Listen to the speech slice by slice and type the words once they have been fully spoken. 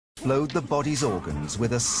explode the body's organs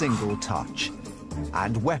with a single touch,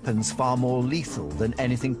 and weapons far more lethal than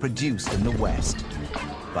anything produced in the West.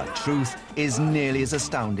 But truth is nearly as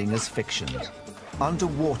astounding as fiction.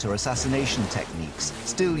 Underwater assassination techniques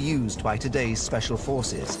still used by today's special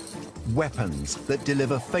forces. Weapons that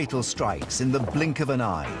deliver fatal strikes in the blink of an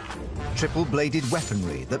eye. Triple-bladed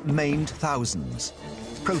weaponry that maimed thousands.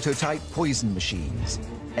 Prototype poison machines.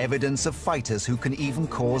 Evidence of fighters who can even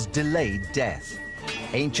cause delayed death.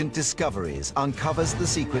 Ancient Discoveries uncovers the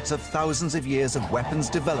secrets of thousands of years of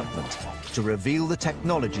weapons development to reveal the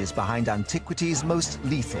technologies behind antiquity's most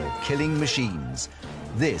lethal killing machines.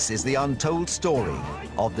 This is the untold story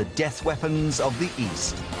of the death weapons of the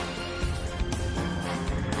East.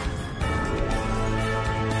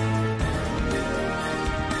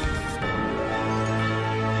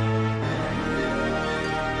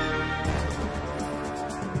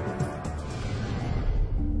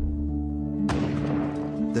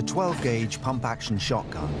 The 12-gauge pump-action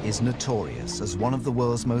shotgun is notorious as one of the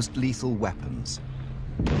world's most lethal weapons.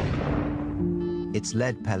 Its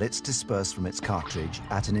lead pellets disperse from its cartridge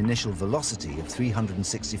at an initial velocity of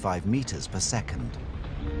 365 meters per second.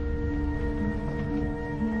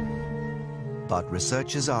 But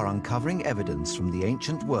researchers are uncovering evidence from the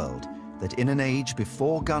ancient world that in an age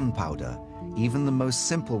before gunpowder, even the most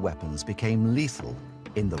simple weapons became lethal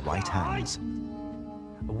in the right hands.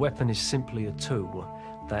 A weapon is simply a tool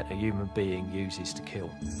that a human being uses to kill.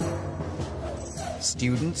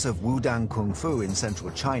 Students of Wudang Kung Fu in central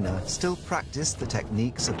China still practice the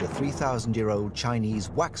techniques of the 3,000-year-old Chinese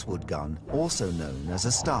waxwood gun, also known as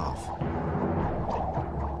a staff.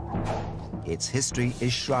 Its history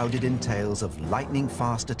is shrouded in tales of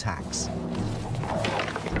lightning-fast attacks.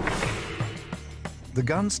 The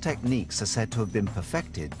gun's techniques are said to have been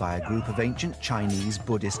perfected by a group of ancient Chinese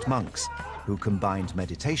Buddhist monks who combined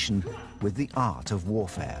meditation with the art of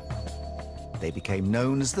warfare. They became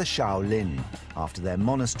known as the Shaolin, after their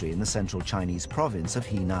monastery in the central Chinese province of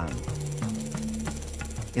Henan.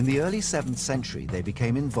 In the early 7th century, they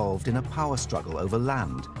became involved in a power struggle over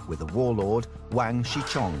land with the warlord Wang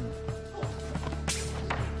Shichong.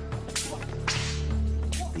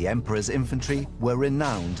 The emperor's infantry were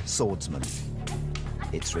renowned swordsmen.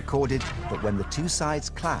 It's recorded that when the two sides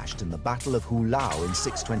clashed in the Battle of Hulao in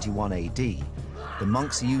 621 AD, the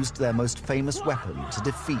monks used their most famous weapon to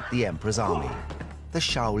defeat the emperor's army, the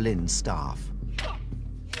Shaolin staff.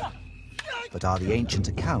 But are the ancient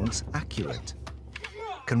accounts accurate?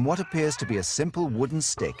 Can what appears to be a simple wooden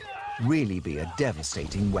stick really be a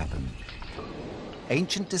devastating weapon?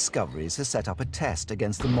 Ancient Discoveries has set up a test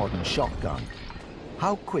against the modern shotgun.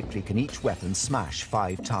 How quickly can each weapon smash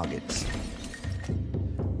 5 targets?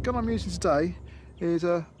 The gun I'm using today is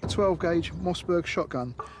a 12-gauge Mossberg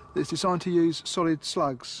shotgun that's designed to use solid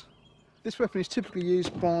slugs. This weapon is typically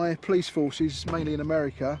used by police forces, mainly in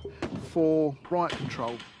America, for riot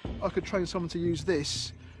control. I could train someone to use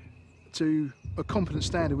this to a competent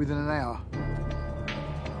standard within an hour.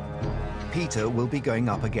 Peter will be going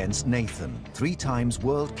up against Nathan, 3-time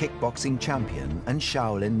world kickboxing champion and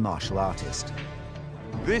Shaolin martial artist.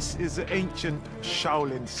 This is the ancient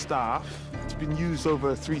Shaolin staff. It's been used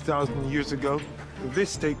over 3,000 years ago.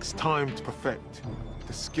 This takes time to perfect.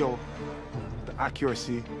 The skill, the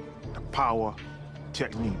accuracy, the power,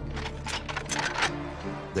 technique.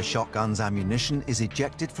 The shotgun's ammunition is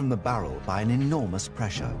ejected from the barrel by an enormous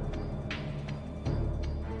pressure.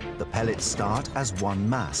 The pellets start as one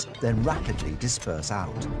mass, then rapidly disperse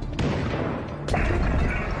out.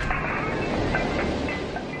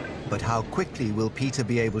 But how quickly will Peter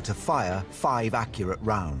be able to fire 5 accurate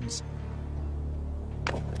rounds?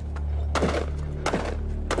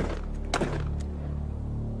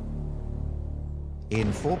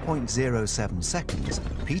 In 4.07 seconds,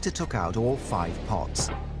 Peter took out all 5 pots,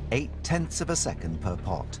 0.8 of a second per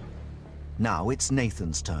pot. Now it's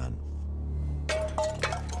Nathan's turn.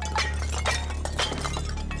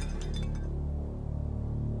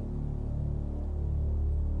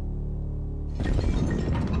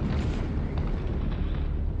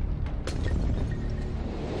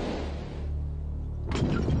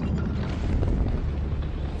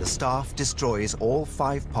 The staff destroys all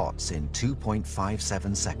 5 pots in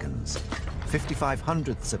 2.57 seconds,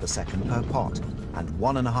 55/100ths of a second per pot, and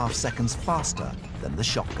 1.5 seconds faster than the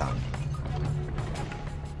shotgun.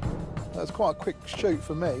 That's quite a quick shoot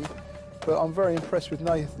for me, but I'm very impressed with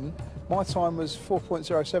Nathan. My time was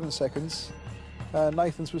 4.07 seconds, and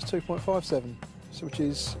Nathan's was 2.57, which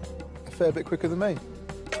is a fair bit quicker than me.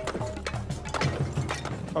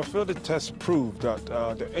 I feel the test proved that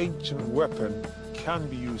the ancient weapon can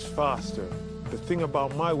be used faster. The thing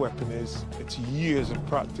about my weapon is it's years of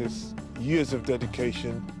practice, years of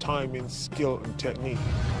dedication, timing, skill, and technique.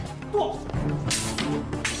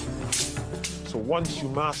 So once you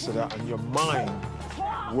master that and your mind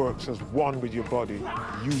works as one with your body,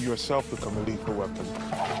 you yourself become a lethal weapon.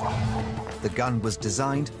 The gun was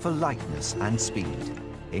designed for lightness and speed.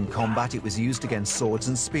 In combat, it was used against swords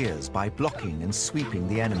and spears by blocking and sweeping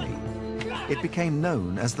the enemy. It became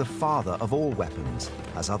known as the father of all weapons,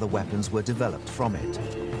 as other weapons were developed from it.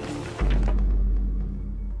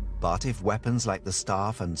 But if weapons like the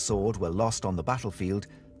staff and sword were lost on the battlefield,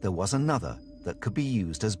 there was another that could be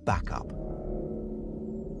used as backup.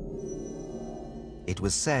 It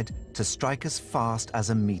was said to strike as fast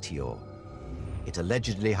as a meteor. It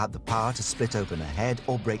allegedly had the power to split open a head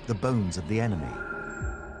or break the bones of the enemy.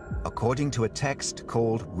 According to a text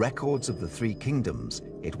called Records of the Three Kingdoms,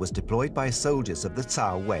 it was deployed by soldiers of the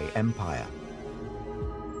Cao Wei Empire.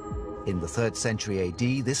 In the 3rd century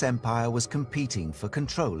AD, this empire was competing for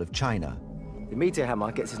control of China. The meteor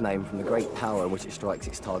hammer gets its name from the great power in which it strikes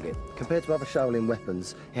its target. Compared to other Shaolin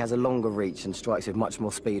weapons, it has a longer reach and strikes with much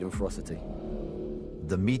more speed and ferocity.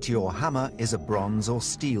 The meteor hammer is a bronze or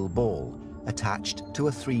steel ball attached to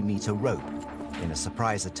a 3-meter rope. In a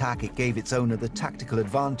surprise attack, it gave its owner the tactical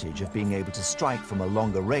advantage of being able to strike from a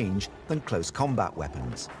longer range than close combat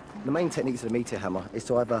weapons. The main techniques of the meteor hammer is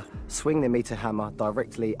to either swing the meteor hammer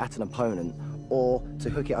directly at an opponent or to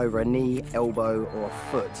hook it over a knee, elbow or a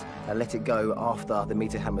foot and let it go after the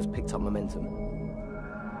meteor hammer's picked up momentum.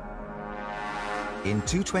 In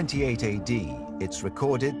 228 AD, it's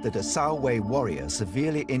recorded that a Cao Wei warrior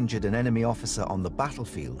severely injured an enemy officer on the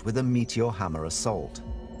battlefield with a meteor hammer assault.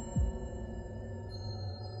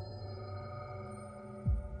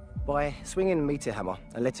 By swinging the meteor hammer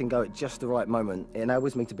and letting go at just the right moment, it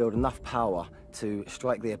enables me to build enough power to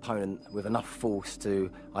strike the opponent with enough force to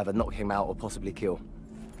either knock him out or possibly kill.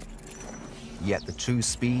 Yet the true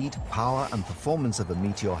speed, power and performance of a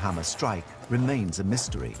meteor hammer strike remains a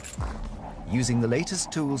mystery. Using the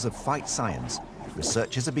latest tools of fight science,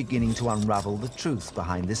 researchers are beginning to unravel the truth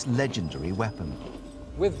behind this legendary weapon.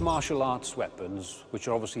 With martial arts weapons, which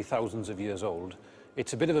are obviously thousands of years old,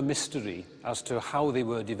 it's a bit of a mystery as to how they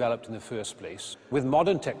were developed in the first place. With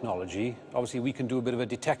modern technology, obviously we can do a bit of a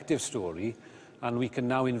detective story, and we can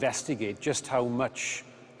now investigate just how much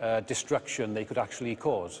destruction they could actually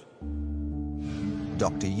cause.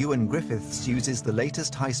 Dr. Ewan Griffiths uses the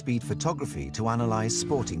latest high-speed photography to analyze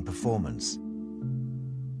sporting performance.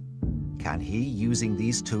 Can he, using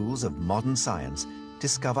these tools of modern science,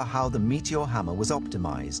 discover how the meteor hammer was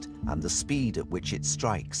optimized and the speed at which it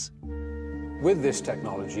strikes? With this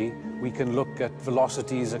technology, we can look at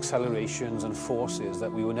velocities, accelerations and forces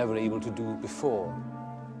that we were never able to do before.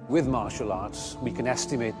 With martial arts, we can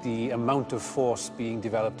estimate the amount of force being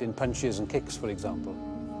developed in punches and kicks, for example.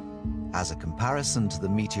 As a comparison to the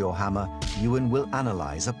meteor hammer, Ewan will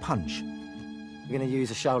analyze a punch. We're going to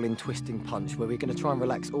use a Shaolin twisting punch where we're going to try and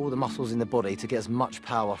relax all the muscles in the body to get as much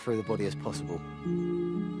power through the body as possible.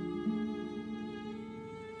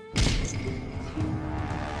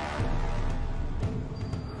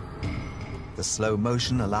 The slow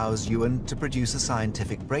motion allows Ewan to produce a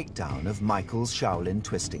scientific breakdown of Michael's Shaolin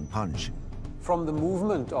twisting punch. From the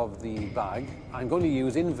movement of the bag, I'm going to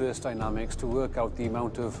use inverse dynamics to work out the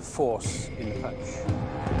amount of force in the punch.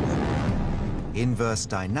 Inverse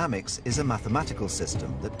dynamics is a mathematical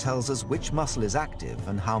system that tells us which muscle is active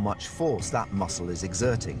and how much force that muscle is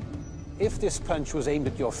exerting. If this punch was aimed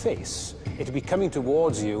at your face, it would be coming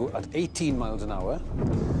towards you at 18 miles an hour.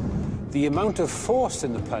 The amount of force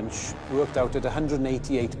in the punch worked out at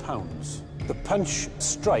 188 pounds. The punch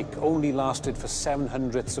strike only lasted for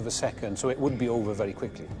 0.07 of a second, so it would be over very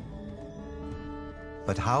quickly.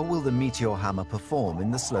 But how will the meteor hammer perform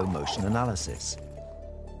in the slow motion analysis?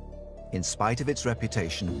 In spite of its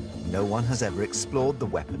reputation, no one has ever explored the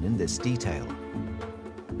weapon in this detail.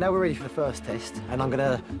 Now we're ready for the first test, and I'm going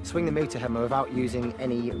to swing the meteor hammer without using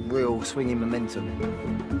any real swinging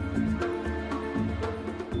momentum.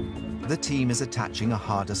 The team is attaching a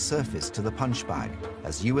harder surface to the punch bag,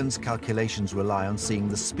 as Ewan's calculations rely on seeing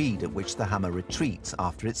the speed at which the hammer retreats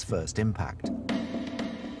after its first impact.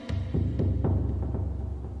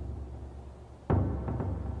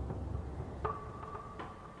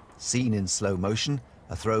 Seen in slow motion,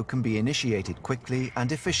 a throw can be initiated quickly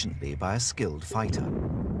and efficiently by a skilled fighter.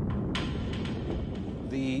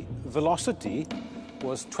 The velocity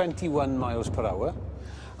was 21 miles per hour,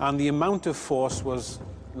 and the amount of force was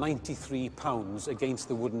 93 pounds against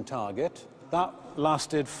the wooden target. That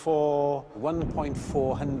lasted for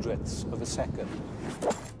 1.4 hundredths of a second.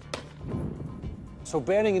 So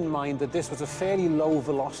bearing in mind that this was a fairly low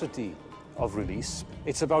velocity of release,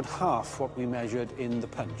 it's about half what we measured in the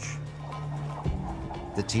punch.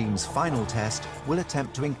 The team's final test will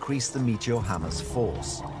attempt to increase the meteor hammer's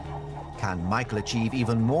force. Can Michael achieve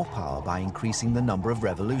even more power by increasing the number of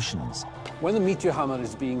revolutions? When the meteor hammer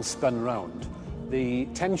is being spun round, the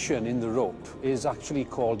tension in the rope is actually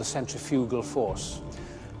called the centrifugal force.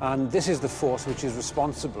 And this is the force which is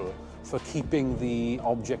responsible for keeping the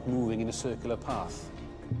object moving in a circular path.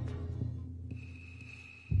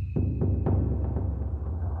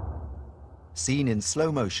 Seen in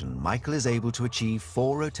slow motion, Michael is able to achieve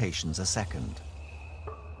 4 rotations a second.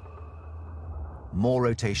 More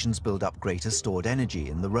rotations build up greater stored energy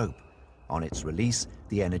in the rope. On its release,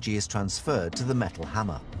 the energy is transferred to the metal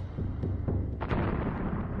hammer.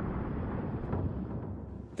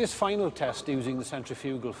 This final test using the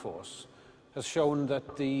centrifugal force has shown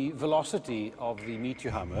that the velocity of the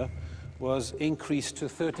meteor hammer was increased to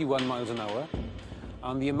 31 miles an hour,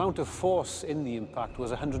 and the amount of force in the impact was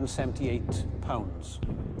 178 pounds.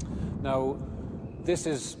 Now, this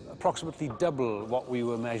is approximately double what we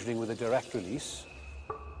were measuring with a direct release.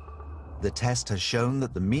 The test has shown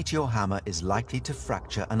that the meteor hammer is likely to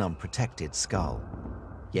fracture an unprotected skull.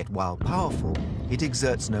 Yet while powerful, it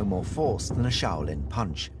exerts no more force than a Shaolin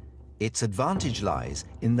punch. Its advantage lies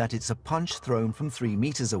in that it's a punch thrown from 3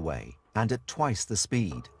 meters away and at twice the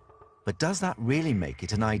speed. But does that really make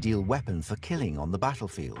it an ideal weapon for killing on the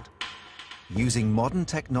battlefield? Using modern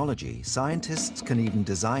technology, scientists can even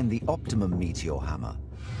design the optimum meteor hammer.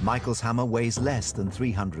 Michael's hammer weighs less than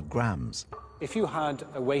 300 grams. If you had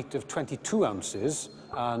a weight of 22 ounces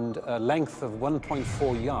and a length of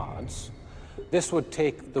 1.4 yards, this would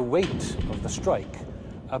take the weight of the strike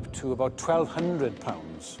up to about 1,200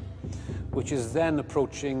 pounds, which is then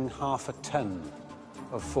approaching half a ton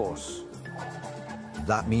of force.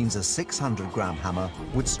 That means a 600-gram hammer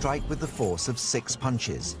would strike with the force of 6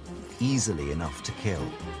 punches, easily enough to kill.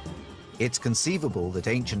 It's conceivable that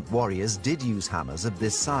ancient warriors did use hammers of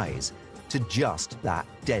this size to just that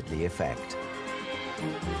deadly effect.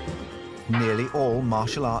 Nearly all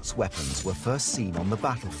martial arts weapons were first seen on the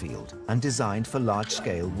battlefield and designed for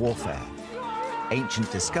large-scale warfare.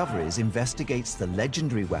 Ancient Discoveries investigates the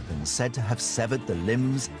legendary weapons said to have severed the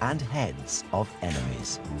limbs and heads of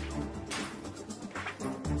enemies.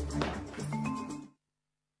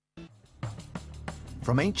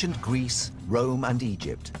 From ancient Greece, Rome and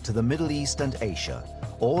Egypt to the Middle East and Asia,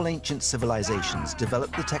 all ancient civilizations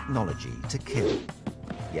developed the technology to kill.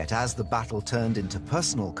 Yet as the battle turned into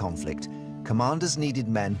personal conflict, commanders needed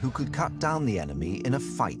men who could cut down the enemy in a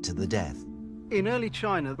fight to the death. In early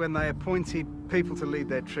China, when they appointed people to lead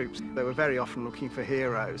their troops, they were very often looking for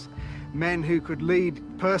heroes. Men who could lead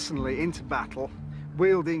personally into battle,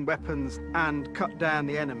 wielding weapons and cut down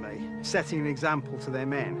the enemy, setting an example to their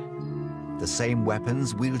men. The same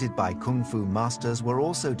weapons wielded by Kung Fu masters were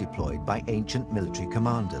also deployed by ancient military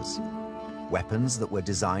commanders. Weapons that were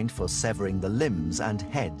designed for severing the limbs and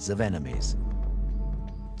heads of enemies.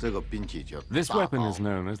 This weapon is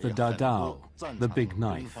known as the Dadao, the big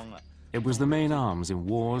knife. It was the main arms in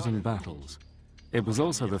wars and battles. It was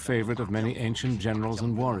also the favorite of many ancient generals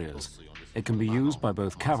and warriors. It can be used by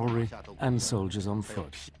both cavalry and soldiers on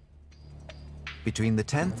foot. Between the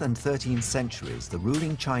 10th and 13th centuries, the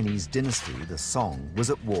ruling Chinese dynasty, the Song, was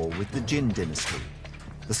at war with the Jin dynasty.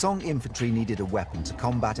 The Song infantry needed a weapon to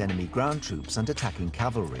combat enemy ground troops and attacking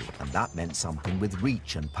cavalry, and that meant something with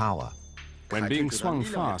reach and power. When being swung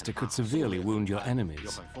fast, it could severely wound your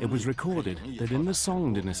enemies. It was recorded that in the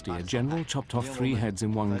Song dynasty, a general chopped off 3 heads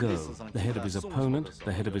in one go: the head of his opponent,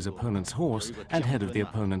 the head of his opponent's horse, and head of the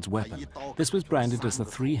opponent's weapon. This was branded as the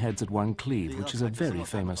 3 heads at one cleave, which is a very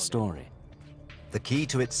famous story. The key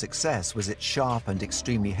to its success was its sharp and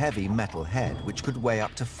extremely heavy metal head, which could weigh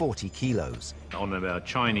up to 40 kilos. On a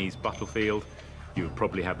Chinese battlefield, you would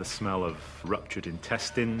probably have the smell of ruptured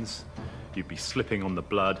intestines. You'd be slipping on the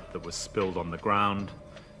blood that was spilled on the ground.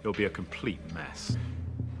 It'll be a complete mess.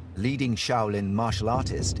 Leading Shaolin martial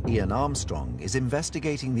artist Ian Armstrong is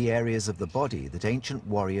investigating the areas of the body that ancient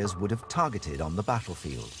warriors would have targeted on the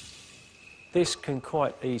battlefield. This can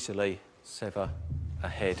quite easily sever a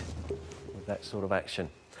head with that sort of action.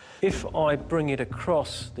 If I bring it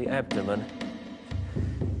across the abdomen,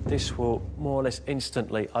 this will more or less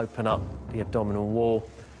instantly open up the abdominal wall,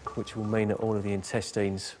 which will mean that all of the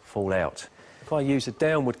intestines fall out. If I use a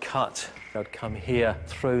downward cut, I'd come here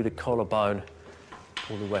through the collarbone,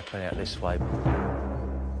 pull the weapon out this way.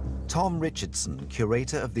 Tom Richardson,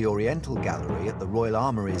 curator of the Oriental Gallery at the Royal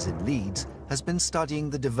Armouries in Leeds, has been studying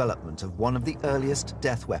the development of one of the earliest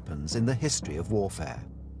death weapons in the history of warfare.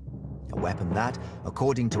 A weapon that,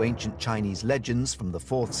 according to ancient Chinese legends from the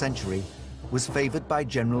 4th century, was favoured by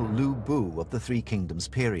General Lu Bu of the Three Kingdoms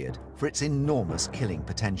period for its enormous killing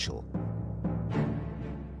potential.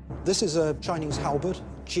 This is a Chinese halberd,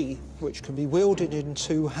 Ji, which can be wielded in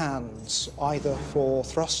two hands, either for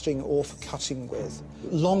thrusting or for cutting with.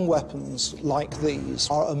 Long weapons like these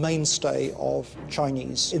are a mainstay of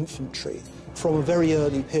Chinese infantry from a very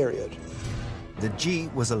early period. The Ji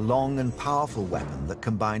was a long and powerful weapon that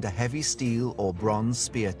combined a heavy steel or bronze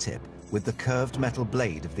spear tip with the curved metal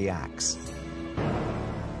blade of the axe.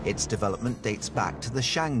 Its development dates back to the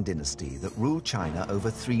Shang dynasty that ruled China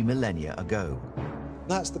over 3 millennia ago.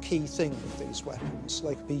 That's the key thing with these weapons.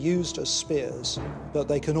 They can be used as spears, but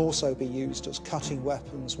they can also be used as cutting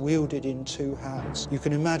weapons wielded in two hands. You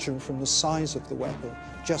can imagine from the size of the weapon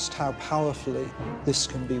just how powerfully this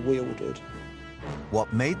can be wielded.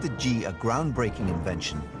 What made the Ji a groundbreaking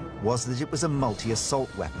invention was that it was a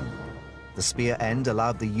multi-assault weapon. The spear end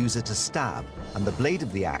allowed the user to stab, and the blade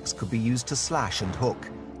of the axe could be used to slash and hook,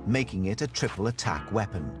 making it a triple attack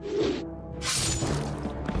weapon.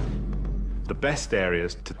 The best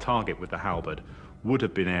areas to target with the halberd would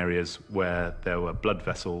have been areas where there were blood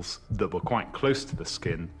vessels that were quite close to the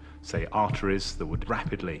skin, say arteries that would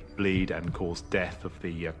rapidly bleed and cause death of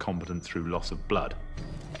the combatant through loss of blood.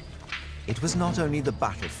 It was not only the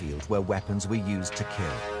battlefield where weapons were used to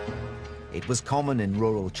kill. It was common in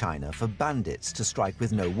rural China for bandits to strike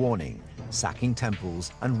with no warning, sacking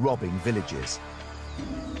temples and robbing villages.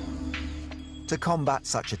 To combat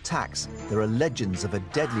such attacks, there are legends of a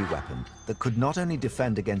deadly weapon that could not only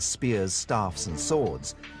defend against spears, staffs and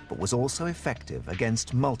swords, but was also effective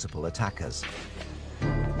against multiple attackers.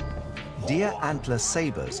 Deer antler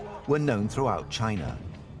sabers were known throughout China.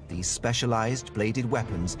 These specialized bladed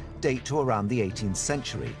weapons date to around the 18th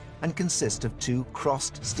century and consist of two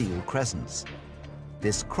crossed steel crescents.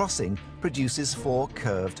 This crossing produces 4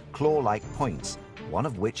 curved claw-like points, one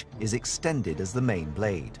of which is extended as the main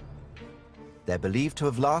blade. They're believed to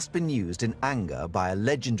have last been used in anger by a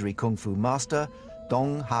legendary kung fu master,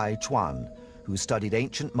 Dong Hai Chuan, who studied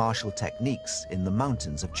ancient martial techniques in the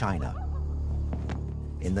mountains of China.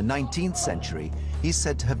 In the 19th century, he's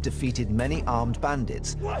said to have defeated many armed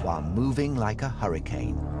bandits while moving like a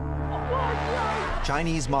hurricane.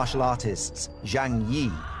 Chinese martial artists Zhang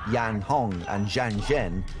Yi, Yan Hong and Zhang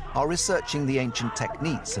Zhen are researching the ancient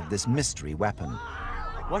techniques of this mystery weapon.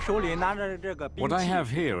 What I have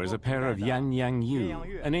here is a pair of Yan Yang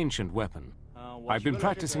Yu, an ancient weapon. I've been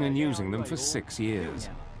practicing and using them for 6 years.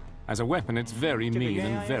 As a weapon, it's very mean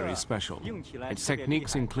and very special. Its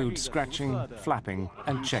techniques include scratching, flapping,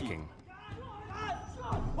 and checking.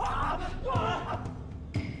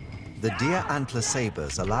 The deer antler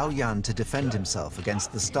sabers allow Yan to defend himself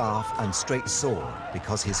against the staff and straight sword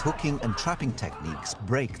because his hooking and trapping techniques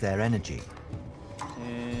break their energy.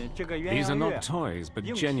 These are not toys, but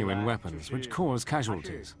genuine weapons, which cause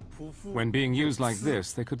casualties. When being used like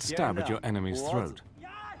this, they could stab at your enemy's throat.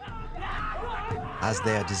 As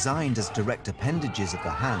they are designed as direct appendages of the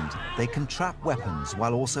hand, they can trap weapons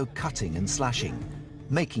while also cutting and slashing,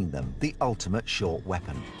 making them the ultimate short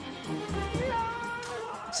weapon.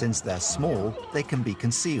 Since they're small, they can be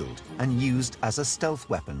concealed and used as a stealth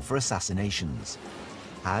weapon for assassinations.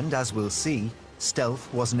 And as we'll see,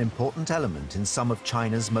 stealth was an important element in some of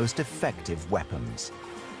China's most effective weapons.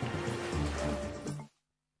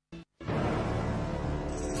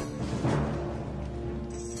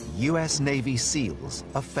 US Navy SEALs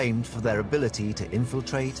are famed for their ability to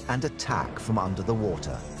infiltrate and attack from under the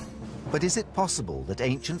water. But is it possible that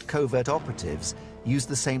ancient covert operatives used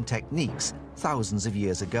the same techniques thousands of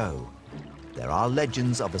years ago? There are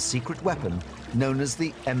legends of a secret weapon known as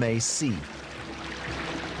the MAC.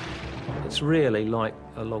 It's really like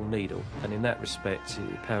a long needle, and in that respect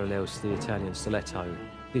it parallels the Italian stiletto.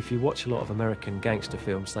 If you watch a lot of American gangster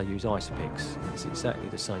films, they use ice picks. It's exactly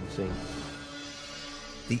the same thing.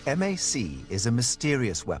 The MAC is a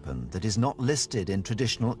mysterious weapon that is not listed in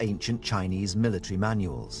traditional ancient Chinese military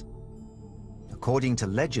manuals. According to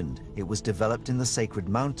legend, it was developed in the sacred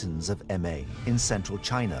mountains of Ma in central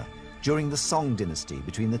China during the Song dynasty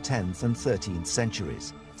between the 10th and 13th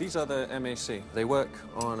centuries. These are the MAC. They work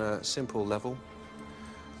on a simple level.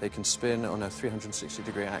 They can spin on a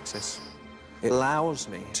 360-degree axis. It allows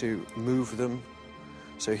me to move them.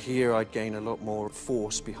 So here I'd gain a lot more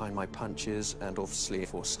force behind my punches and obviously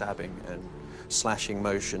for stabbing and slashing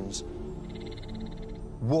motions.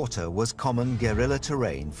 Water was common guerrilla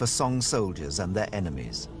terrain for Song soldiers and their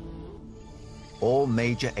enemies. All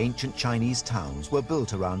major ancient Chinese towns were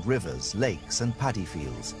built around rivers, lakes and paddy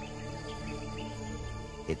fields.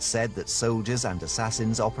 It's said that soldiers and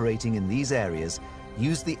assassins operating in these areas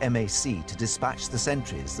used the MAC to dispatch the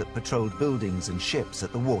sentries that patrolled buildings and ships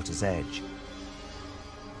at the water's edge.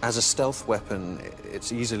 As a stealth weapon,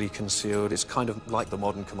 it's easily concealed. It's kind of like the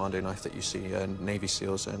modern commando knife that you see Navy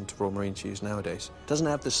SEALs and Royal Marines use nowadays. It doesn't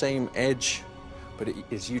have the same edge, but it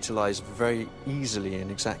is utilized very easily in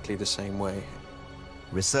exactly the same way.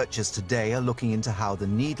 Researchers today are looking into how the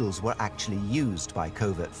needles were actually used by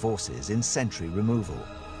covert forces in sentry removal.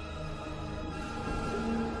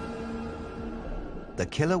 The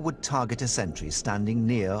killer would target a sentry standing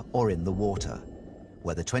near or in the water,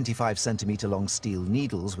 where the 25-centimeter-long steel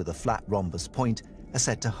needles with a flat rhombus point are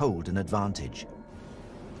said to hold an advantage.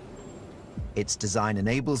 Its design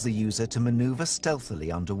enables the user to maneuver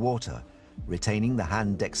stealthily underwater, retaining the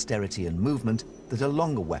hand dexterity and movement that a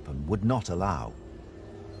longer weapon would not allow.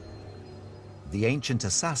 The ancient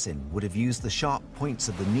assassin would have used the sharp points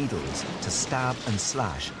of the needles to stab and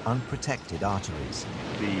slash unprotected arteries.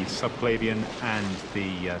 The subclavian and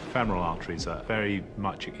the femoral arteries are very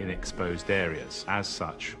much in exposed areas. As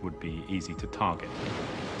such, would be easy to target.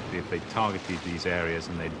 If they targeted these areas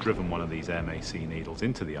and they'd driven one of these MAC needles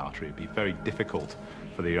into the artery, it'd be very difficult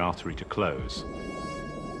for the artery to close.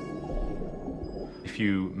 If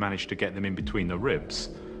you managed to get them in between the ribs,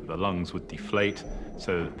 the lungs would deflate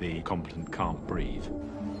so that the combatant can't breathe.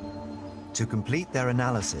 To complete their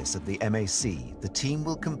analysis of the MAC, the team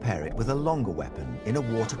will compare it with a longer weapon in a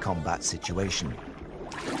water combat situation.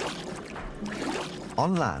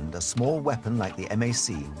 On land, a small weapon like the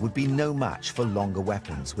MAC would be no match for longer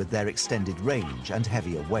weapons with their extended range and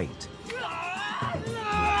heavier weight.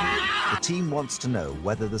 The team wants to know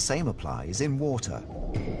whether the same applies in water.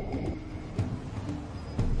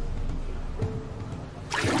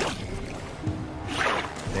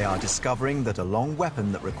 They are discovering that a long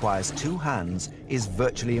weapon that requires two hands is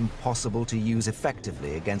virtually impossible to use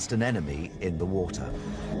effectively against an enemy in the water.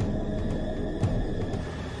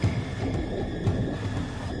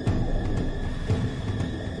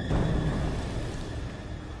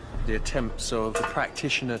 The attempts of the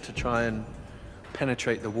practitioner to try and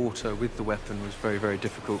penetrate the water with the weapon was very, very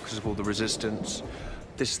difficult because of all the resistance.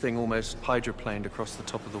 This thing almost hydroplaned across the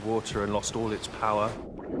top of the water and lost all its power.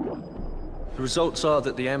 The results are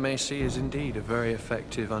that the MAC is indeed a very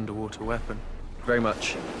effective underwater weapon. Very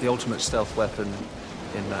much the ultimate stealth weapon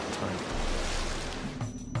in that time.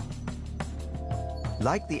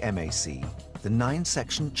 Like the MAC, the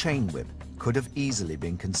 9-section chain whip could have easily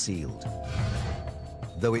been concealed.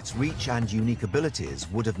 Though its reach and unique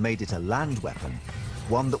abilities would have made it a land weapon,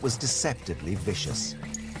 one that was deceptively vicious.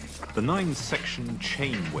 The 9-section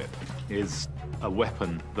chain whip is a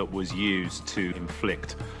weapon that was used to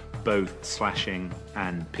inflict both slashing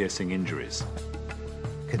and piercing injuries.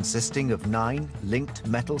 Consisting of 9 linked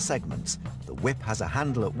metal segments, the whip has a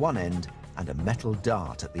handle at one end and a metal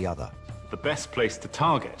dart at the other. The best place to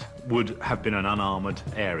target would have been an unarmored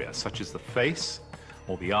area, such as the face,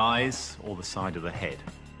 or the eyes, or the side of the head.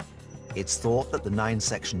 It's thought that the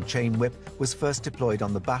 9-section chain whip was first deployed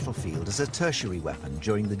on the battlefield as a tertiary weapon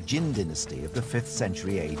during the Jin dynasty of the 5th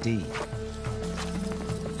century AD.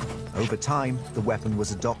 Over time, the weapon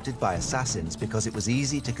was adopted by assassins because it was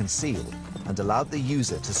easy to conceal and allowed the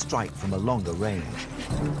user to strike from a longer range.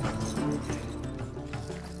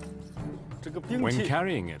 When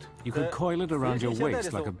carrying it, you could coil it around your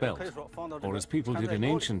waist like a belt, or as people did in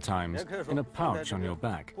ancient times, in a pouch on your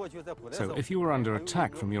back. So if you were under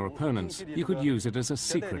attack from your opponents, you could use it as a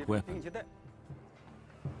secret weapon.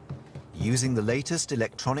 Using the latest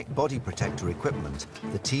electronic body protector equipment,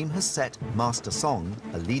 the team has set Master Song,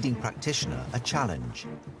 a leading practitioner, a challenge.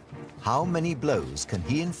 How many blows can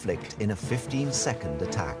he inflict in a 15-second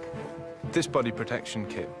attack? This body protection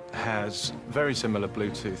kit has very similar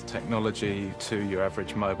Bluetooth technology to your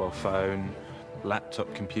average mobile phone,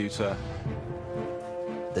 laptop computer.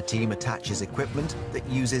 The team attaches equipment that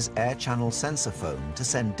uses air channel sensor phone to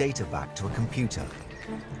send data back to a computer.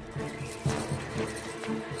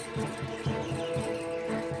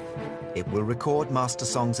 It will record Master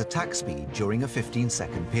Song's attack speed during a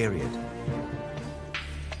 15-second period.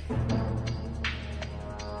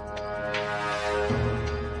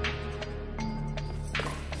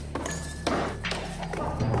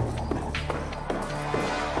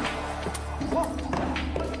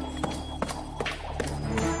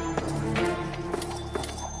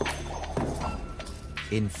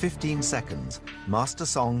 In 15 seconds, Master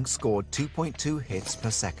Song scored 2.2 hits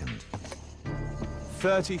per second.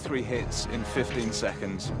 33 hits in 15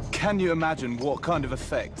 seconds. Can you imagine what kind of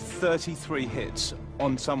effect 33 hits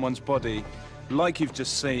on someone's body, like you've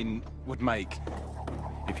just seen, would make?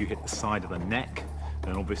 If you hit the side of the neck,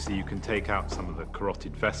 then obviously you can take out some of the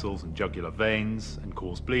carotid vessels and jugular veins and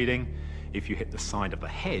cause bleeding. If you hit the side of the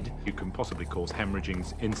head, you can possibly cause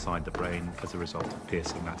hemorrhagings inside the brain as a result of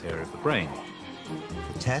piercing that area of the brain.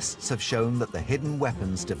 The tests have shown that the hidden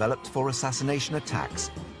weapons developed for assassination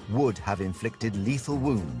attacks would have inflicted lethal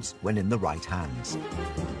wounds when in the right hands.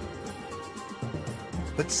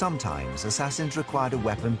 But sometimes assassins required a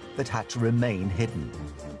weapon that had to remain hidden.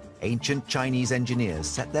 Ancient Chinese engineers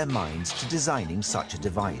set their minds to designing such a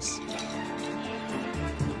device.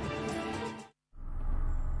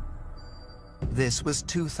 This was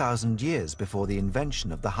 2,000 years before the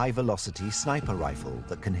invention of the high-velocity sniper rifle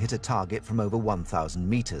that can hit a target from over 1,000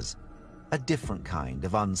 meters, a different kind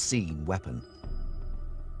of unseen weapon.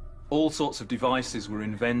 All sorts of devices were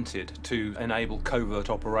invented to enable covert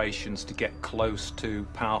operations to get close to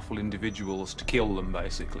powerful individuals, to kill them,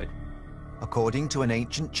 basically. According to an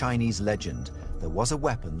ancient Chinese legend, there was a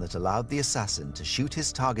weapon that allowed the assassin to shoot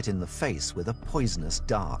his target in the face with a poisonous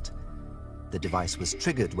dart. The device was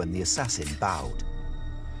triggered when the assassin bowed.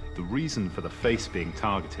 The reason for the face being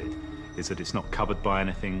targeted is that it's not covered by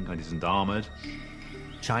anything and isn't armored.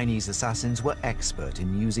 Chinese assassins were expert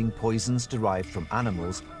in using poisons derived from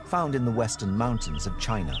animals found in the western mountains of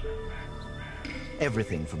China.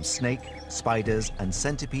 Everything from snake, spiders, and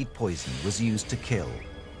centipede poison was used to kill,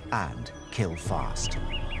 and kill fast.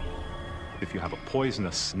 If you have a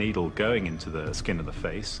poisonous needle going into the skin of the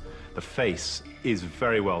face is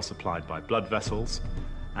very well supplied by blood vessels,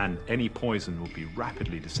 and any poison will be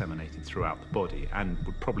rapidly disseminated throughout the body and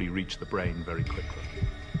would probably reach the brain very quickly.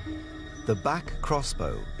 The back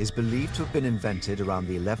crossbow is believed to have been invented around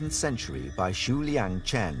the 11th century by Xu Liang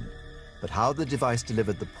Chen, but how the device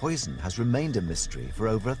delivered the poison has remained a mystery for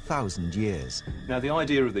over 1,000 years. Now, the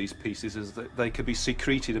idea of these pieces is that they could be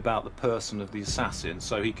secreted about the person of the assassin,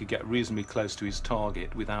 so he could get reasonably close to his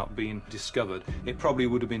target without being discovered. It probably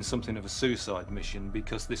would have been something of a suicide mission,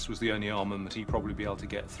 because this was the only armament he'd probably be able to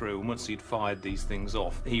get through, and once he'd fired these things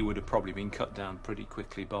off, he would have probably been cut down pretty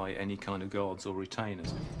quickly by any kind of guards or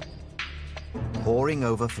retainers. Poring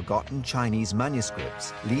over forgotten Chinese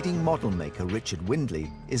manuscripts, leading model maker Richard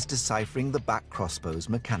Windley is deciphering the back crossbow's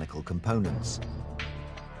mechanical components.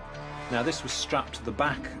 Now, this was strapped to the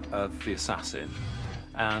back of the assassin,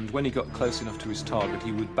 and when he got close enough to his target,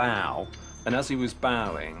 he would bow, and as he was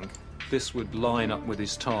bowing, this would line up with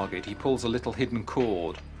his target. He pulls a little hidden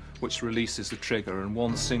cord, which releases the trigger, and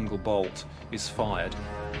one single bolt is fired.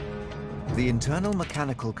 The internal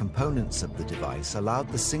mechanical components of the device allowed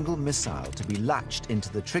the single missile to be latched into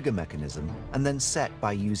the trigger mechanism and then set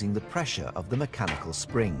by using the pressure of the mechanical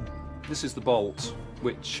spring. This is the bolt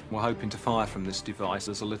which we're hoping to fire from this device.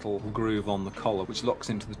 There's a little groove on the collar which locks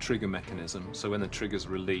into the trigger mechanism, so when the trigger's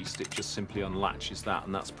released, it just simply unlatches that,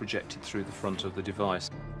 and that's projected through the front of the device.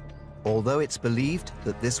 Although it's believed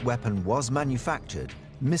that this weapon was manufactured,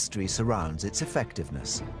 mystery surrounds its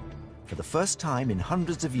effectiveness. For the first time in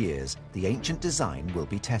hundreds of years, the ancient design will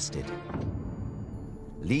be tested.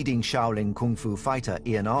 Leading Shaolin Kung Fu fighter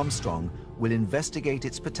Ian Armstrong will investigate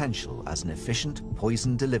its potential as an efficient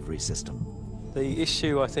poison delivery system. The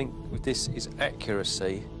issue, I think, with this is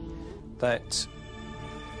accuracy, that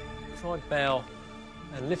if I bow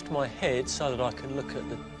and lift my head so that I can look at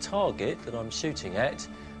the target that I'm shooting at,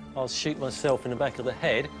 I'll shoot myself in the back of the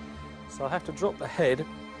head. So I have to drop the head,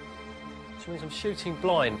 which means I'm shooting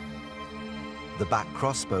blind. The back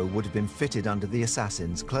crossbow would have been fitted under the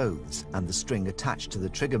assassin's clothes, and the string attached to the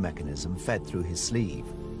trigger mechanism fed through his sleeve.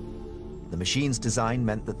 The machine's design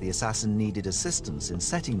meant that the assassin needed assistance in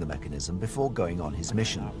setting the mechanism before going on his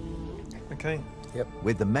mission. Okay. Yep.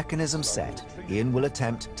 With the mechanism set, Ian will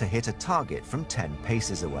attempt to hit a target from 10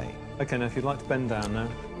 paces away. Okay, now if you'd like to bend down now.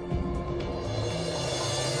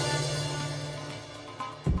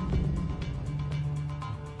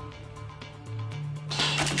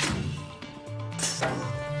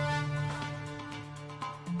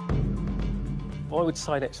 I would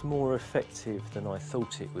say that's more effective than I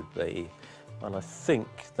thought it would be, and I think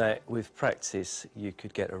that with practice you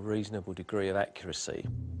could get a reasonable degree of accuracy.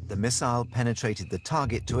 The missile penetrated the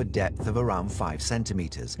target to a depth of around 5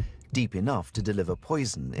 centimeters, deep enough to deliver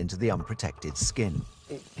poison into the unprotected skin.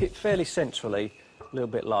 It hit fairly centrally, a little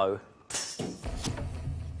bit low.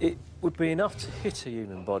 It would be enough to hit a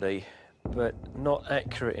human body, but not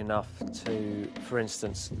accurate enough to, for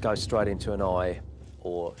instance, go straight into an eye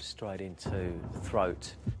or straight into the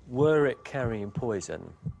throat. Were it carrying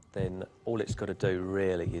poison, then all it's got to do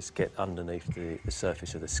really is get underneath the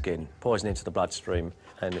surface of the skin, poison into the bloodstream,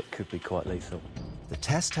 and it could be quite lethal. The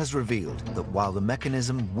test has revealed that while the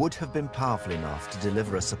mechanism would have been powerful enough to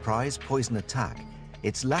deliver a surprise poison attack,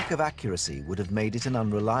 its lack of accuracy would have made it an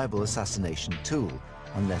unreliable assassination tool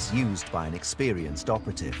unless used by an experienced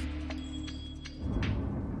operative.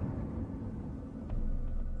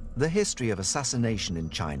 The history of assassination in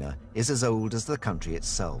China is as old as the country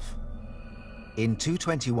itself. In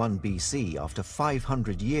 221 BC, after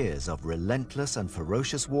 500 years of relentless and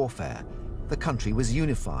ferocious warfare, the country was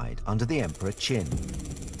unified under the Emperor Qin.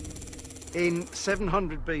 In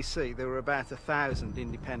 700 BC, there were about 1,000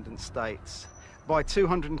 independent states. By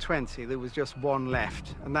 220, there was just one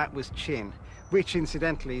left, and that was Qin, which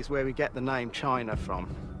incidentally is where we get the name China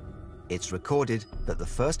from. It's recorded that the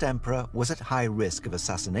first emperor was at high risk of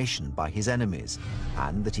assassination by his enemies,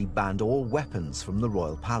 and that he banned all weapons from the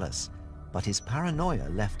royal palace. But his paranoia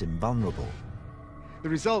left him vulnerable. The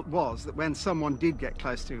result was that when someone did get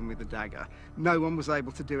close to him with a dagger, no one was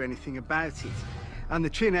able to do anything about it. And the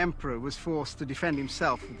Qin emperor was forced to defend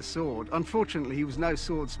himself with the sword. Unfortunately, he was no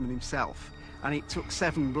swordsman himself, and it took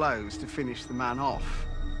 7 blows to finish the man off.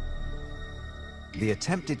 The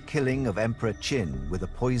attempted killing of Emperor Qin with a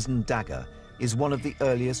poisoned dagger is one of the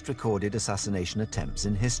earliest recorded assassination attempts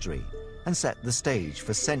in history, and set the stage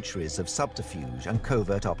for centuries of subterfuge and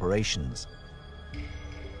covert operations.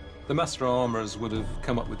 The master armourers would have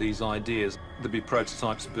come up with these ideas. There'd be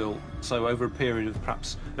prototypes built, so over a period of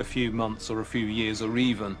perhaps a few months or a few years or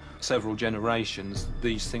even several generations,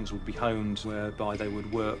 these things would be honed whereby they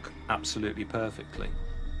would work absolutely perfectly.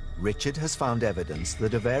 Richard has found evidence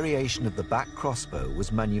that a variation of the back crossbow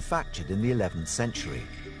was manufactured in the 11th century.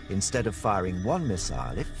 Instead of firing 1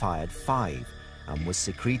 missile, it fired 5, and was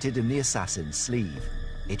secreted in the assassin's sleeve.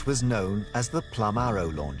 It was known as the plum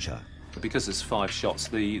arrow launcher. Because there's 5 shots,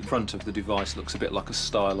 the front of the device looks a bit like a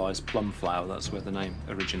stylized plum flower. That's where the name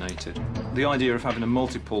originated. The idea of having a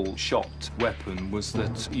multiple shot weapon was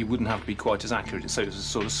that you wouldn't have to be quite as accurate, so it was a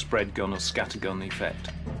sort of spread gun or scattergun effect.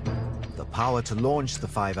 The power to launch the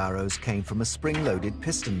 5 arrows came from a spring-loaded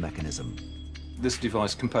piston mechanism. This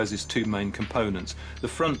device composes 2 main components. The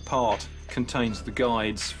front part contains the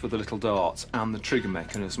guides for the little darts and the trigger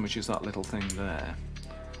mechanism, which is that little thing there.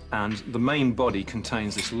 And the main body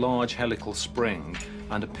contains this large helical spring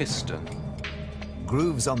and a piston.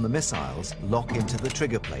 Grooves on the missiles lock into the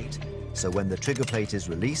trigger plate, so when the trigger plate is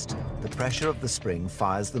released, the pressure of the spring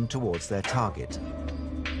fires them towards their target.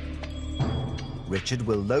 Richard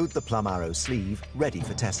will load the plum arrow sleeve, ready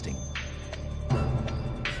for testing.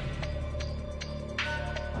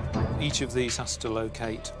 Each of these has to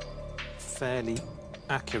locate fairly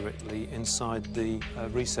accurately inside the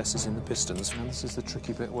recesses in the pistons. And this is the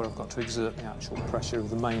tricky bit where I've got to exert the actual pressure of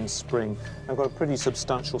the main spring. I've got a pretty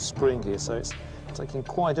substantial spring here, so it's taking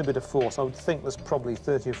quite a bit of force. I would think there's probably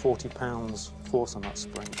 30 or 40 pounds force on that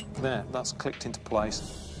spring. There, that's clicked into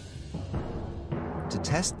place. To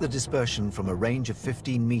test the dispersion from a range of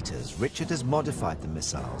 15 meters, Richard has modified the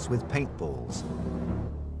missiles with paintballs.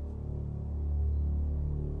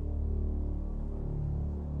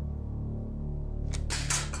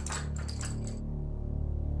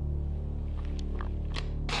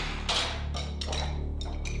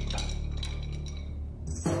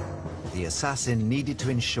 The assassin needed to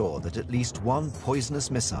ensure that at least one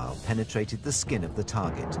poisonous missile penetrated the skin of the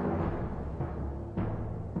target.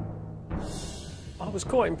 I was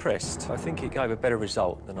quite impressed. I think it gave a better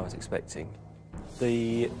result than I was expecting.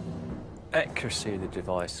 The accuracy of the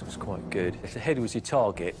device was quite good. If the head was your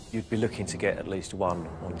target, you'd be looking to get at least one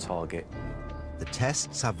on target. The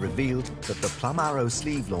tests have revealed that the plum arrow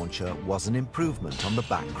sleeve launcher was an improvement on the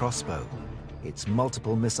back crossbow. Its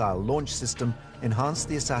multiple missile launch system enhanced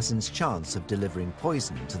the assassin's chance of delivering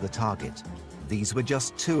poison to the target. These were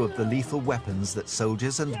just 2 of the lethal weapons that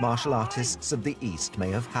soldiers and martial artists of the East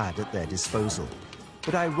may have had at their disposal.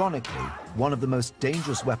 But ironically, one of the most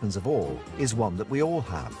dangerous weapons of all is one that we all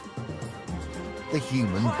have: the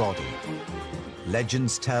human body.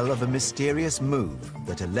 Legends tell of a mysterious move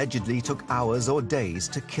that allegedly took hours or days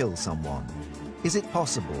to kill someone. Is it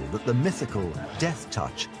possible that the mythical death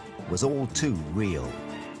touch was all too real?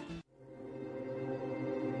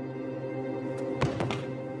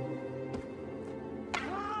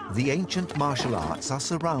 The ancient martial arts are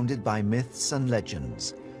surrounded by myths and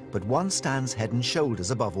legends, but one stands head and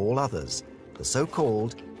shoulders above all others: the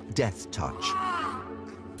so-called death touch.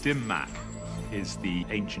 Dim mak is the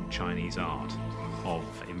ancient Chinese art of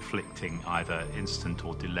inflicting either instant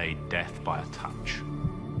or delayed death by a touch.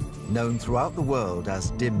 Known throughout the world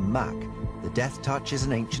as dim mak, the death touch is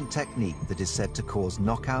an ancient technique that is said to cause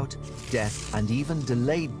knockout, death, and even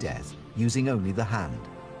delayed death using only the hand.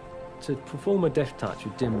 To perform a death touch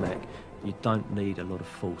with dim mak, you don't need a lot of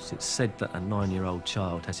force. It's said that a 9-year-old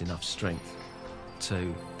child has enough strength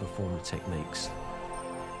to perform the techniques.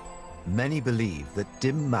 Many believe that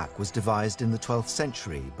dim mak was devised in the 12th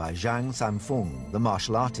century by Zhang Sanfeng, the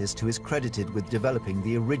martial artist who is credited with developing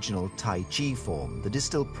the original Tai Chi form that is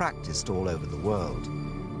still practiced all over the world.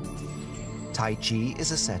 Tai Chi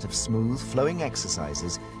is a set of smooth, flowing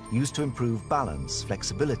exercises used to improve balance,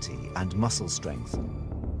 flexibility, and muscle strength.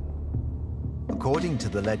 According to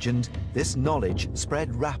the legend, this knowledge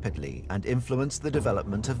spread rapidly and influenced the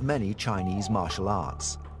development of many Chinese martial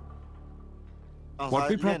arts. What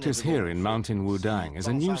we practice here in Mountain Wudang is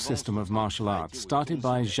a new system of martial arts started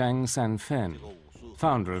by Zhang Sanfen,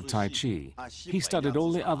 founder of Tai Chi. He studied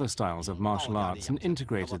all the other styles of martial arts and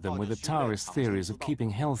integrated them with the Taoist theories of keeping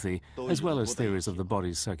healthy, as well as theories of the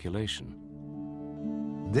body's circulation.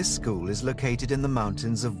 This school is located in the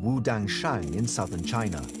mountains of Wudangshan in southern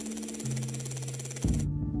China.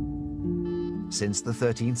 Since the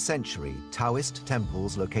 13th century, Taoist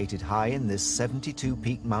temples located high in this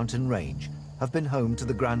 72-peak mountain range have been home to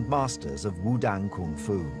the Grand Masters of Wudang Kung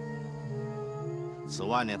Fu.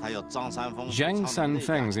 Zhang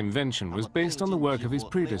Sanfeng's invention was based on the work of his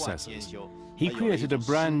predecessors. He created a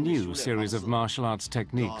brand new series of martial arts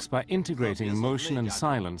techniques by integrating motion and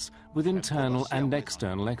silence with internal and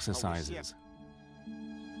external exercises.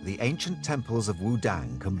 The ancient temples of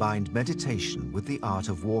Wudang combined meditation with the art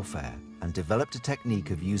of warfare and developed a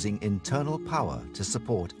technique of using internal power to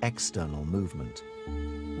support external movement.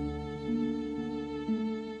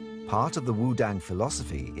 Part of the Wudang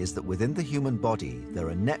philosophy is that within the human body there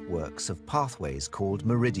are networks of pathways called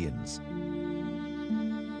meridians.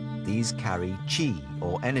 These carry qi,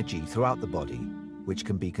 or energy, throughout the body, which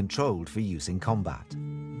can be controlled for use in combat.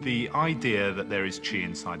 The idea that there is qi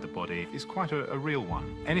inside the body is quite a real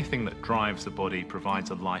one. Anything that drives the body,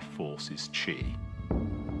 provides a life force, is qi.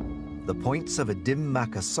 The points of a dim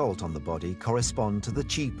mak assault on the body correspond to the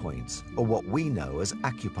qi points, or what we know as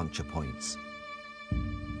acupuncture points.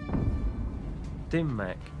 Dim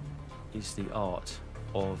mak is the art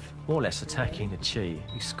of more or less attacking the qi.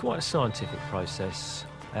 It's quite a scientific process,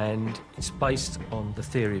 and it's based on the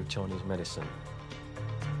theory of Chinese medicine.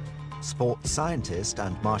 Sports scientist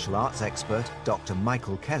and martial arts expert Dr.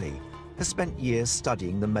 Michael Kelly has spent years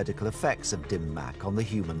studying the medical effects of dim mak on the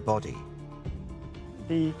human body.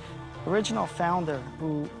 The original founder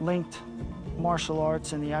who linked martial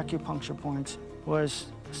arts and the acupuncture points was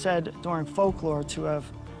said during folklore to have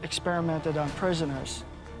experimented on prisoners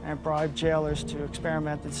and bribed jailers to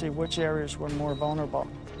experiment and see which areas were more vulnerable.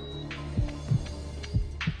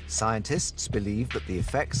 Scientists believe that the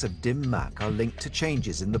effects of dim mak are linked to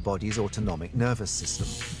changes in the body's autonomic nervous system.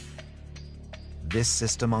 This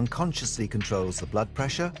system unconsciously controls the blood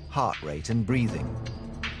pressure, heart rate, and breathing.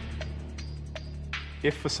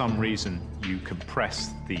 If for some reason you compress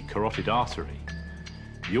the carotid artery,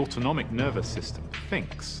 the autonomic nervous system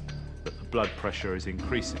thinks that the blood pressure is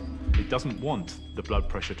increasing. It doesn't want the blood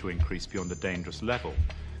pressure to increase beyond a dangerous level.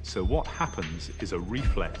 So what happens is a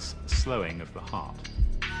reflex slowing of the heart.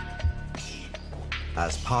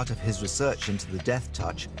 As part of his research into the death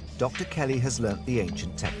touch, Dr. Kelly has learnt the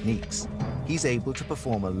ancient techniques. He's able to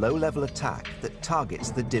perform a low-level attack that targets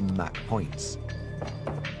the dim mak points.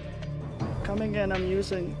 Coming in, I'm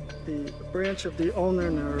using the branch of the ulnar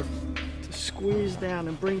nerve to squeeze down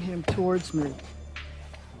and bring him towards me.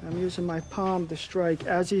 I'm using my palm to strike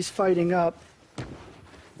as he's fighting up.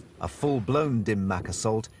 A full-blown dim mak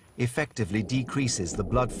assault effectively decreases the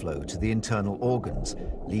blood flow to the internal organs,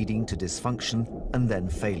 leading to dysfunction and then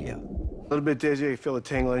failure. A little bit dizzy, you feel the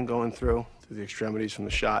tingling going through the extremities from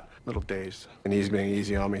the shot. A little dazed. And he's being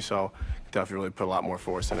easy on me, so definitely really put a lot more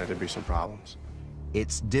force in it. There'd be some problems.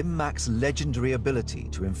 It's dim mak's legendary ability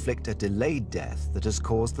to inflict a delayed death that has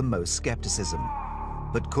caused the most skepticism.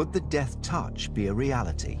 But could the death touch be a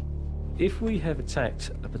reality? If we have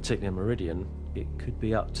attacked a particular meridian, it could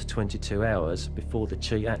be up to 22 hours before the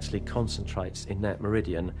qi actually concentrates in that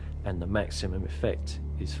meridian and the maximum effect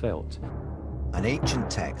is felt. An ancient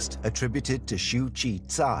text attributed to Shu Qi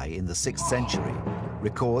Zai in the 6th century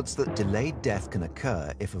records that delayed death can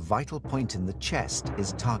occur if a vital point in the chest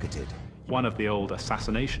is targeted. One of the old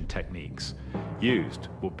assassination techniques used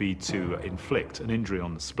would be to inflict an injury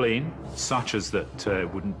on the spleen, such as that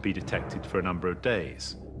wouldn't be detected for a number of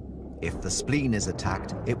days. If the spleen is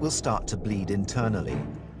attacked, it will start to bleed internally.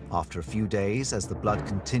 After a few days, as the blood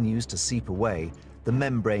continues to seep away, the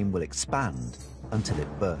membrane will expand until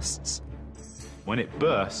it bursts. When it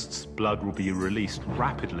bursts, blood will be released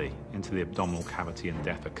rapidly into the abdominal cavity and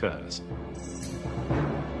death occurs.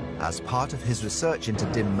 As part of his research into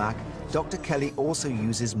dim mak, Dr. Kelly also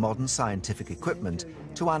uses modern scientific equipment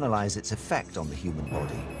to analyze its effect on the human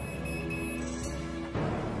body.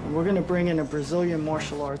 We're going to bring in a Brazilian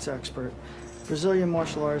martial arts expert. Brazilian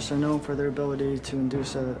martial artists are known for their ability to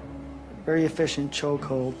induce a very efficient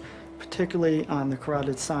chokehold, particularly on the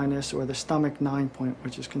carotid sinus or the stomach 9 point,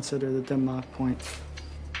 which is considered the dim mak point.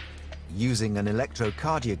 Using an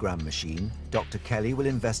electrocardiogram machine, Dr. Kelly will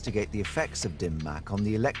investigate the effects of dim mak on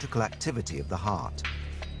the electrical activity of the heart.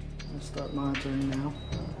 I'll start monitoring now.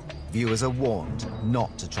 Viewers are warned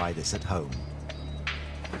not to try this at home.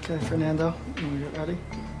 Okay, Fernando, when you're ready?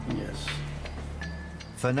 Yes.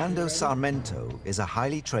 Fernando Sarmento is a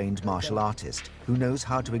highly trained martial artist who knows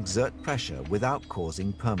how to exert pressure without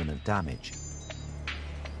causing permanent damage.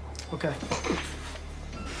 Okay.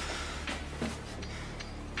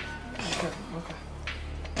 Okay.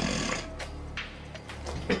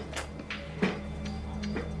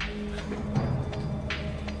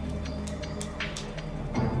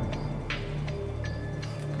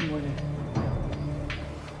 Good morning.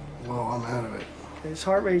 Well, I'm out of it. His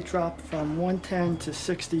heart rate dropped from 110 to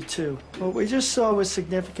 62. What we just saw was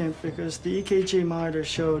significant because the EKG monitor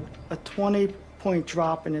showed a 20-point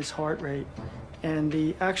drop in his heart rate, and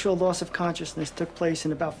the actual loss of consciousness took place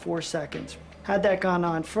in about 4 seconds. Had that gone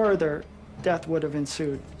on further, death would have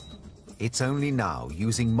ensued. It's only now,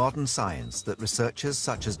 using modern science, that researchers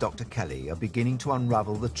such as Dr. Kelly are beginning to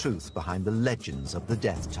unravel the truth behind the legends of the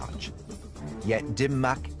death touch. Yet dim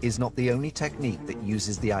mak is not the only technique that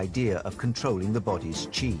uses the idea of controlling the body's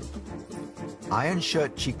qi. Iron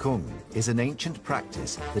shirt qigong is an ancient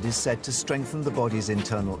practice that is said to strengthen the body's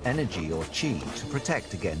internal energy or qi to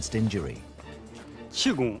protect against injury.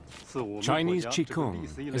 Chinese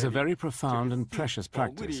Qigong is a very profound and precious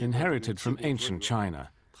practice inherited from ancient China.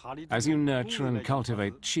 As you nurture and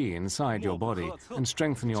cultivate qi inside your body and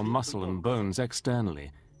strengthen your muscle and bones externally,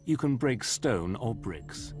 you can break stone or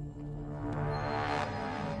bricks.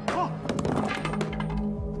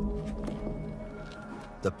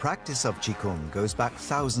 The practice of Qigong goes back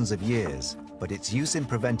thousands of years, but its use in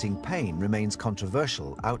preventing pain remains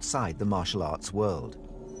controversial outside the martial arts world.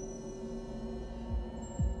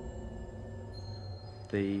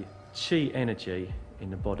 The qi energy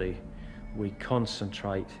in the body, we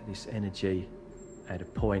concentrate this energy at a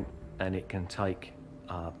point and it can take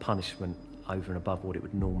punishment over and above what it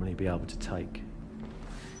would normally be able to take.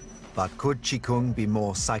 But could Qigong be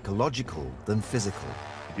more psychological than physical?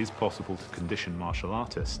 It is possible to condition martial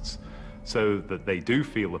artists so that they do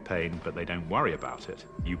feel the pain, but they don't worry about it.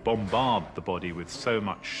 You bombard the body with so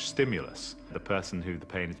much stimulus, the person who the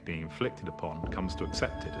pain is being inflicted upon comes to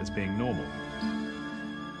accept it as being normal.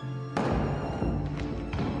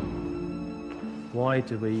 Why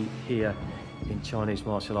do we hear in Chinese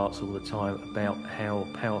martial arts all the time about how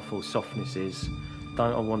powerful softness is?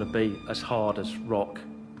 Don't I want to be as hard as rock?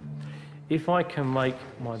 If I can make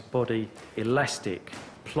my body elastic,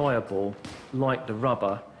 pliable, like the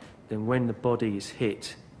rubber, then when the body is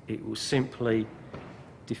hit, it will simply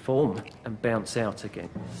deform and bounce out again.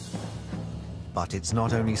 But it's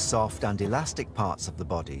not only soft and elastic parts of the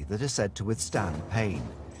body that are said to withstand pain.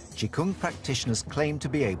 Qigong practitioners claim to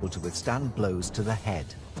be able to withstand blows to the head.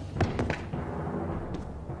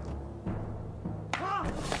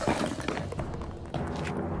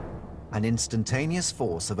 An instantaneous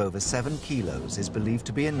force of over 7 kilos is believed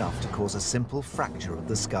to be enough to cause a simple fracture of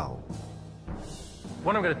the skull.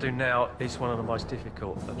 What I'm going to do now is one of the most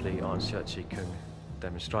difficult of the Iron Shirt Qigong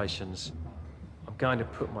demonstrations. I'm going to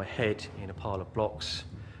put my head in a pile of blocks.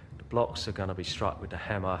 The blocks are going to be struck with the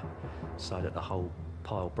hammer so that the whole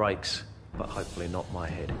pile breaks, but hopefully not my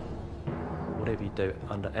head. Whatever you do,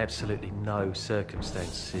 under absolutely no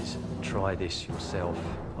circumstances, try this yourself.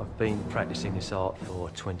 I've been practicing this art for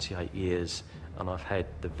 28 years and I've had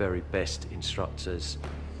the very best instructors.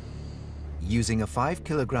 Using a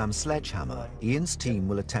 5-kilogram sledgehammer, Ian's team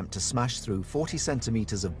will attempt to smash through 40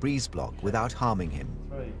 centimeters of breeze block without harming him.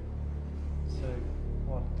 3, 2,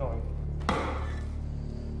 1, go.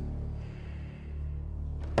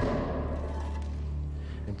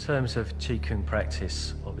 In terms of Qigong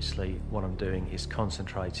practice, obviously what I'm doing is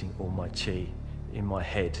concentrating all my qi in my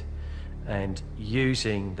head and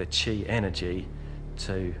using the qi energy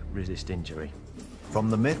to resist injury. From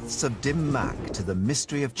the myths of dim mak to the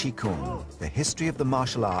mystery of Qigong, the history of the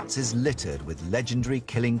martial arts is littered with legendary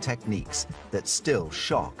killing techniques that still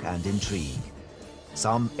shock and intrigue.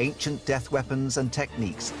 Some ancient death weapons and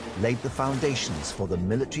techniques laid the foundations for the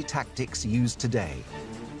military tactics used today.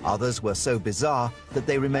 Others were so bizarre that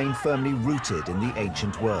they remain firmly rooted in the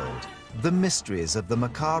ancient world. The mysteries of the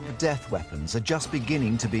macabre death weapons are just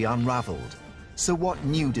beginning to be unraveled. So what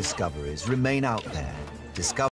new discoveries remain out there?